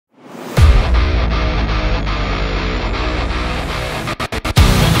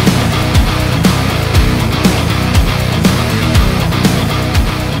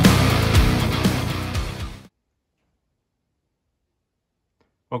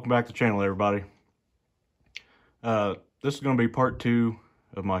Welcome back to the channel, everybody. This is going to be part 2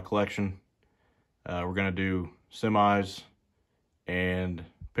 of my collection. We're going to do semis and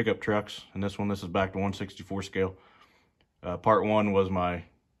pickup trucks. And this is back to 1/64 scale. Part 1 was my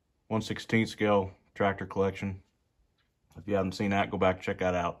 1/16 scale tractor collection. If you haven't seen that, go back and check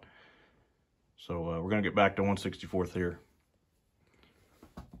that out. So we're going to get back to 1/64 here.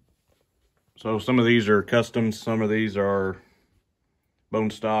 So some of these are customs, some of these are bone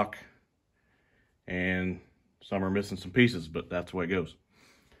stock, and some are missing some pieces, but that's the way it goes.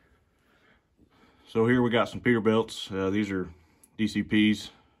 So here we got some Peterbilts. These are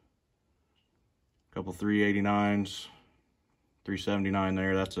DCPs, a couple 389s, 379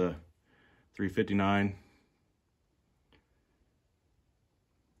 there, that's a 359.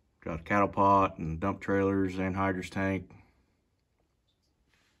 Got a cattle pot and dump trailers, anhydrous tank.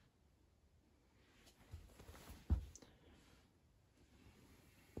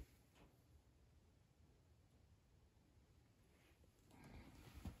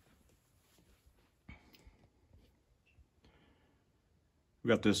 We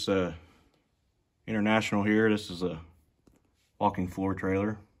got this International here. This is a walking floor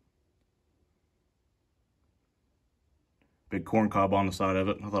trailer. Big corn cob on the side of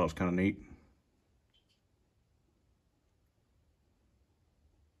it. I thought it was kind of neat.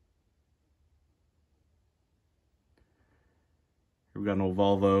 Here we got an old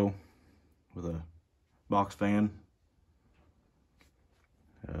Volvo with a box fan.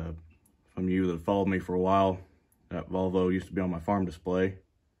 Some of you that have followed me for a while, that Volvo used to be on my farm display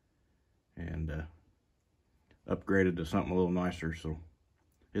and upgraded to something a little nicer, so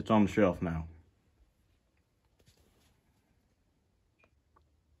it's on the shelf now.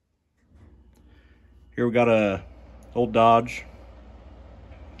 Here we got a old Dodge.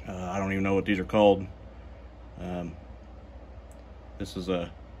 I don't even know what these are called. This is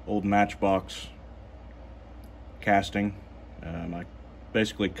a old Matchbox casting. I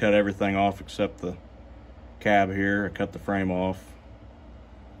basically cut everything off except the cab here. I cut the frame off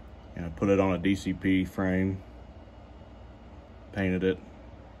and I put it on a DCP frame, painted it,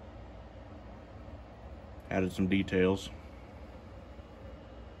 added some details.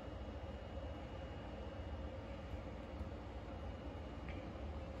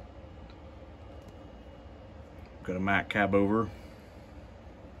 Got a Mack cab over.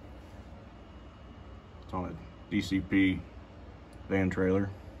 It's on a DCP van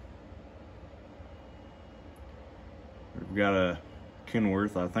trailer. We've got a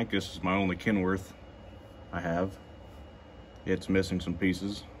Kenworth. I think this is my only Kenworth I have. It's missing some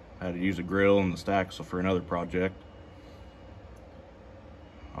pieces. I had to use a grill and the stacks for another project.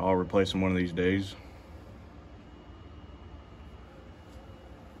 I'll replace them one of these days.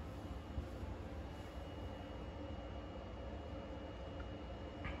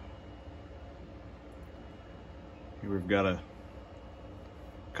 Here we've got a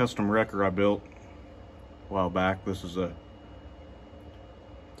custom wrecker I built a while back. This is a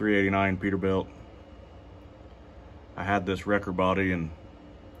 389 Peterbilt. I had this wrecker body and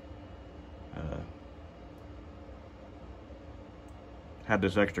had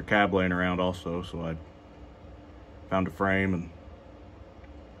this extra cab laying around also, so I found a frame and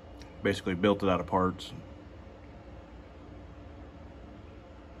basically built it out of parts.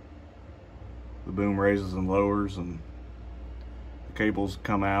 The boom raises and lowers and the cables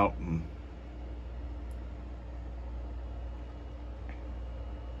come out, and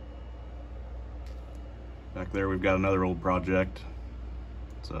back there we've got another old project.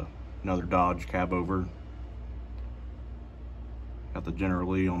 It's another Dodge cab over. Got the General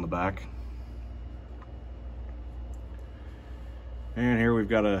Lee on the back. And here we've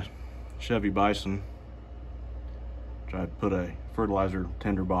got a Chevy Bison, which I put a fertilizer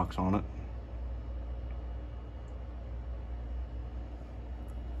tender box on it.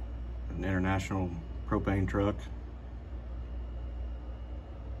 An International propane truck.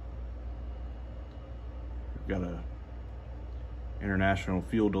 We've got a International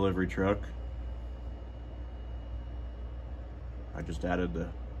fuel delivery truck. I just added the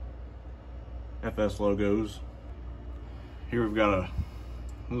FS logos. Here we've got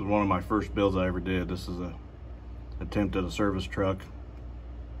this is one of my first builds I ever did. This is a attempt at a service truck.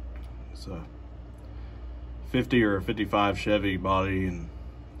 It's a 50 or a 55 Chevy body and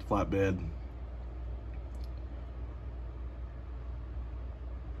flatbed.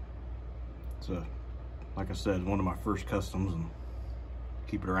 It's like I said, one of my first customs, and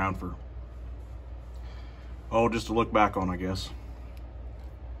keep it around for, just to look back on, I guess.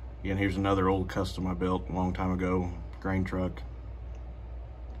 Again, here's another old custom I built a long time ago, grain truck.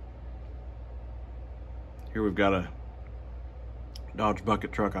 Here we've got a Dodge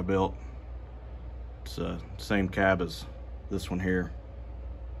bucket truck I built. It's the same cab as this one here.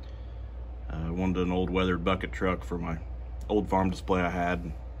 I wanted an old weathered bucket truck for my old farm display I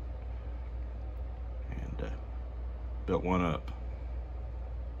had, and built one up.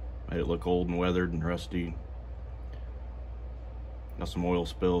 Made it look old and weathered and rusty. Got some oil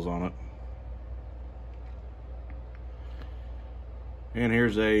spills on it. And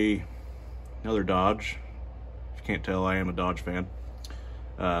here's another Dodge. If you can't tell, I am a Dodge fan.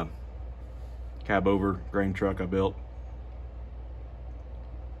 Cab over grain truck I built.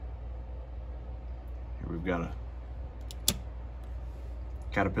 Here we've got a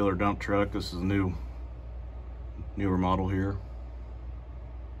Caterpillar dump truck. This is a newer model here.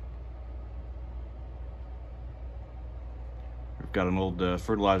 We've got an old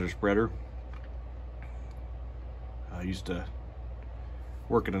fertilizer spreader. I used to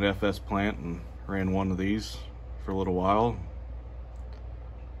work at an FS plant and ran one of these for a little while.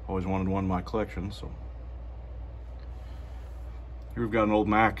 Always wanted one in my collection, so. Here we've got an old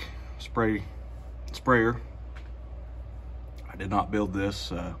Mack sprayer. I did not build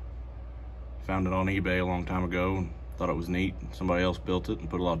this. Found it on eBay a long time ago and thought it was neat. Somebody else built it and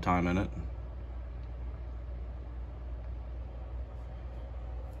put a lot of time in it.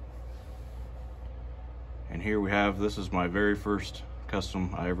 And here we have, this is my very first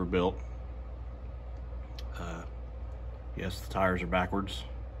custom I ever built. Yes, the tires are backwards.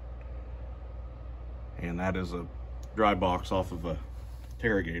 And that is a dry box off of a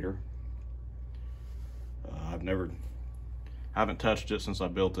Terragator. I haven't touched it since I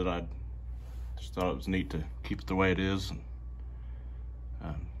built it. I just thought it was neat to keep it the way it is.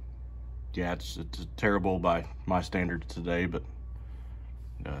 Yeah, it's terrible by my standards today, but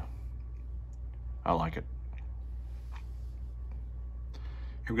I like it.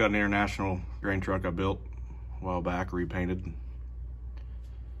 Here we got an International grain truck I built a while back, repainted.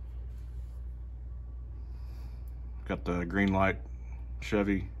 Got the Greenlight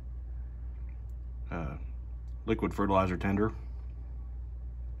Chevy liquid fertilizer tender.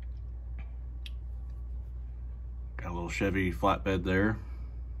 Got a little Chevy flatbed there.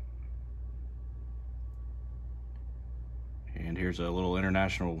 And here's a little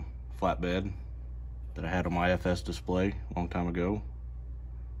International flatbed that I had on my FS display a long time ago.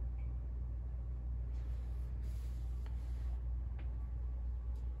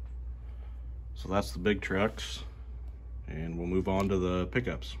 So that's the big trucks, and we'll move on to the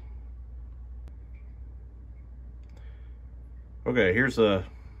pickups. Okay, here's a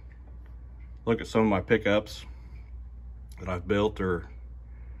look at some of my pickups that I've built or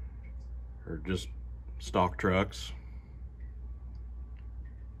just stock trucks.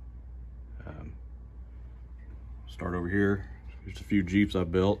 Start over here. There's a few Jeeps I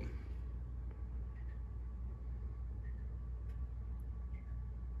built.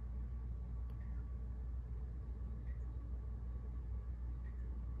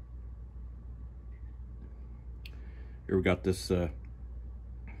 Here we got this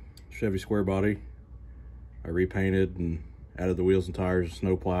Chevy square body. I repainted and added the wheels and tires,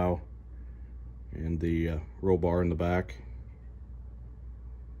 snow plow, and the roll bar in the back.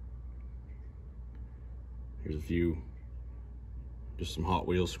 Here's a few, just some Hot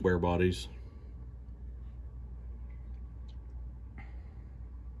Wheels square bodies.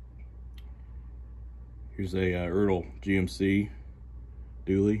 Here's a Ertl GMC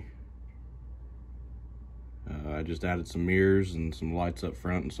dually. I just added some mirrors and some lights up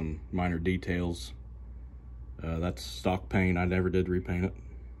front and some minor details. That's stock paint. I never did repaint it.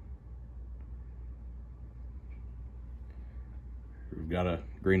 We've got a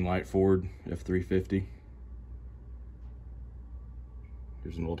Greenlight Ford F350.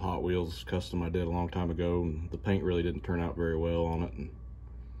 Here's an old Hot Wheels custom I did a long time ago, and the paint really didn't turn out very well on it, and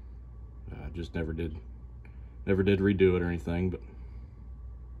I just never did redo it or anything. But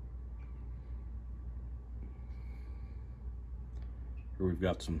here we've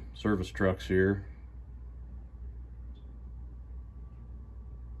got some service trucks here.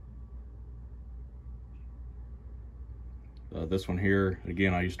 This one here,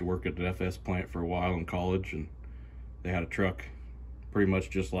 again, I used to work at the FS plant for a while in college, and they had a truck pretty much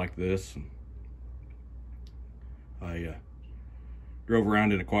just like this. And I drove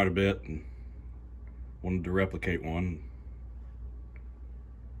around in it quite a bit and wanted to replicate one.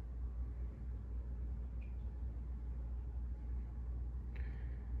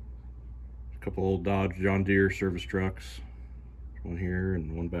 A couple old Dodge John Deere service trucks, one here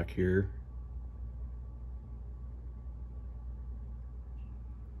and one back here.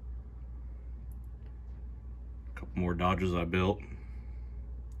 A couple more Dodges I built.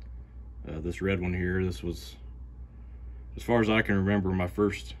 This red one here, this was as far as I can remember, my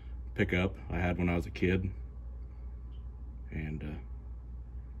first pickup I had when I was a kid, and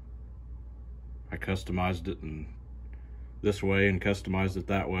I customized it in this way and customized it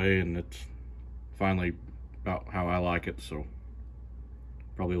that way, and it's finally about how I like it, so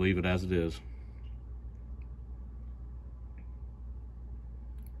probably leave it as it is.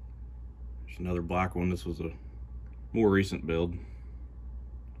 There's another black one. This was a more recent build.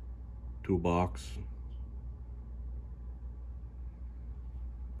 Toolbox.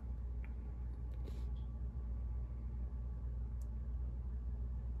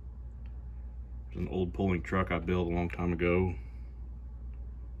 There's an old pulling truck I built a long time ago.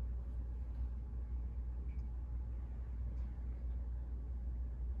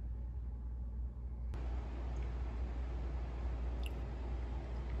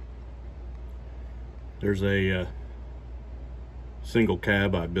 There's a single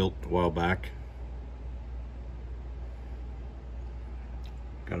cab I built a while back.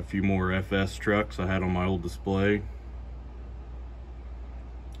 Got a few more FS trucks I had on my old display.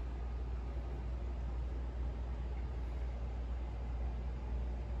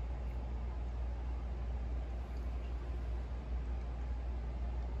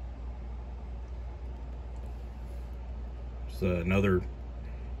 It's another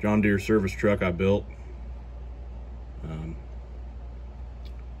John Deere service truck I built.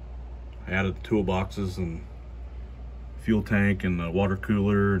 I added the toolboxes and fuel tank and the water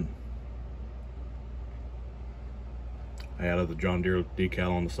cooler, and I added the John Deere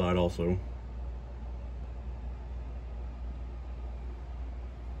decal on the side also.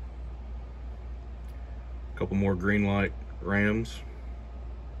 A couple more Greenlight Rams.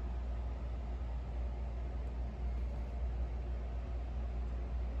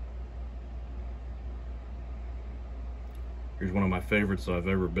 Here's one of my favorites I've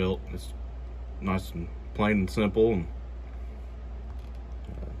ever built. It's nice and plain and simple, and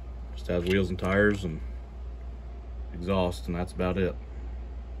just has wheels and tires and exhaust, and that's about it.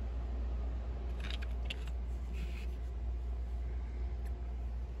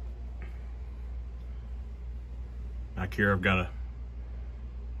 Back here I've got a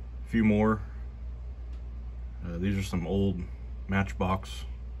few more. These are some old Matchbox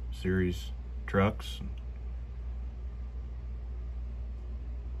series trucks.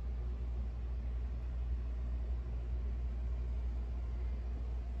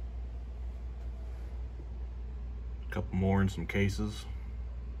 A couple more in some cases.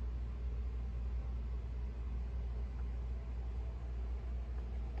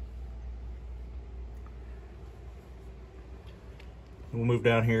 We'll move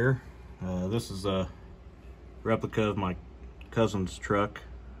down here. This is a replica of my cousin's truck.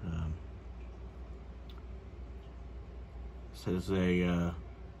 This is a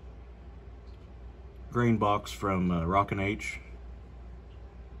green box from Rockin' H.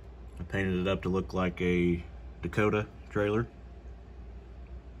 I painted it up to look like a Dakota trailer,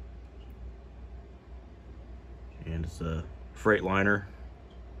 and it's a Freightliner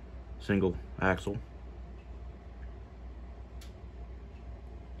single axle.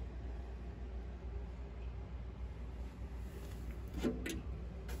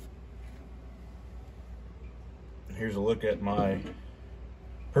 Here's a look at my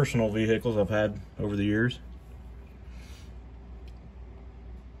personal vehicles I've had over the years.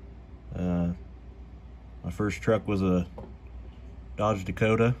 My first truck was a Dodge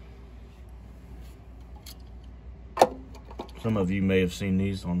Dakota. Some of you may have seen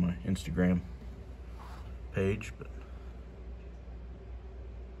these on my Instagram page, but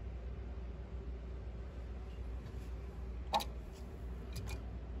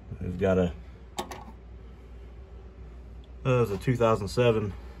we've got a it was a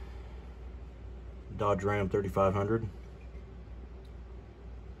 2007 Dodge Ram 3500.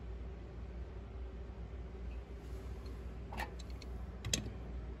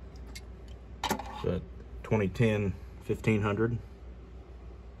 It's a 2010 1500.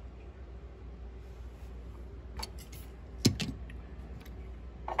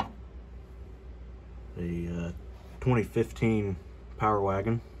 A 2015 Power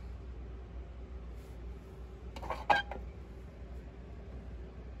Wagon.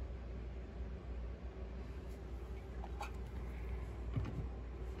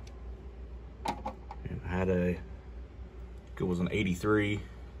 And I had it was an 83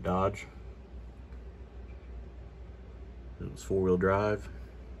 Dodge. It was four-wheel drive.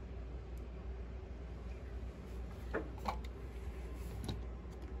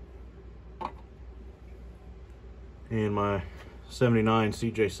 And my 79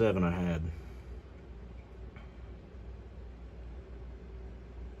 CJ7 I had.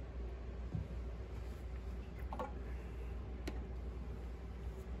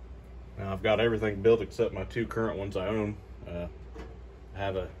 Now I've got everything built except my two current ones I own. I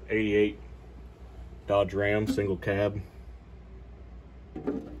have a 88 Dodge Ram single cab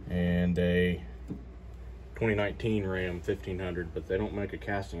and a 2019 Ram 1500, but they don't make a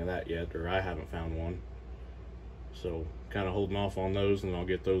casting of that yet, or I haven't found one. So kind of holding off on those, and I'll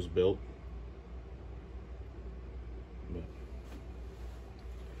get those built.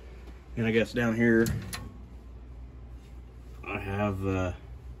 And I guess down here I have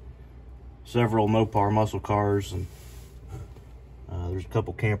several Mopar muscle cars, and there's a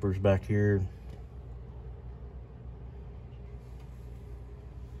couple campers back here.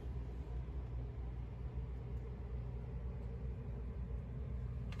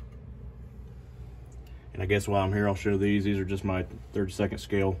 And I guess while I'm here, I'll show these. These are just my 32nd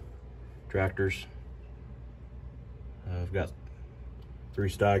scale tractors. I've got 3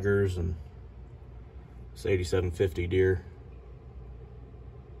 Steigers and this 8750 Deere.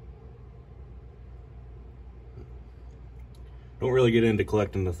 Don't really get into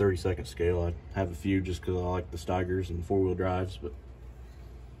collecting the 32nd scale. I have a few just because I like the Steigers and 4-wheel drives, but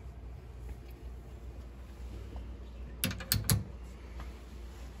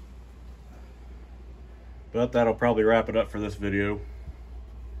that'll probably wrap it up for this video.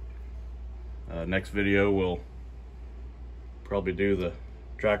 Next video we'll probably do the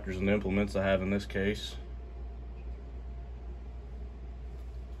tractors and implements I have in this case,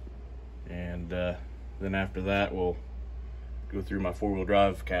 and then after that we'll go through my 4-wheel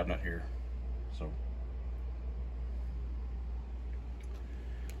drive cabinet here. So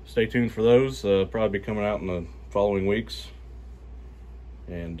stay tuned for those. Probably be coming out in the following weeks.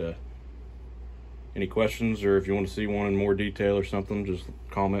 And any questions, or if you want to see one in more detail or something, just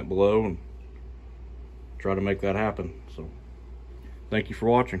comment below and try to make that happen. So thank you for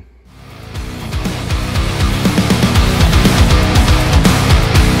watching.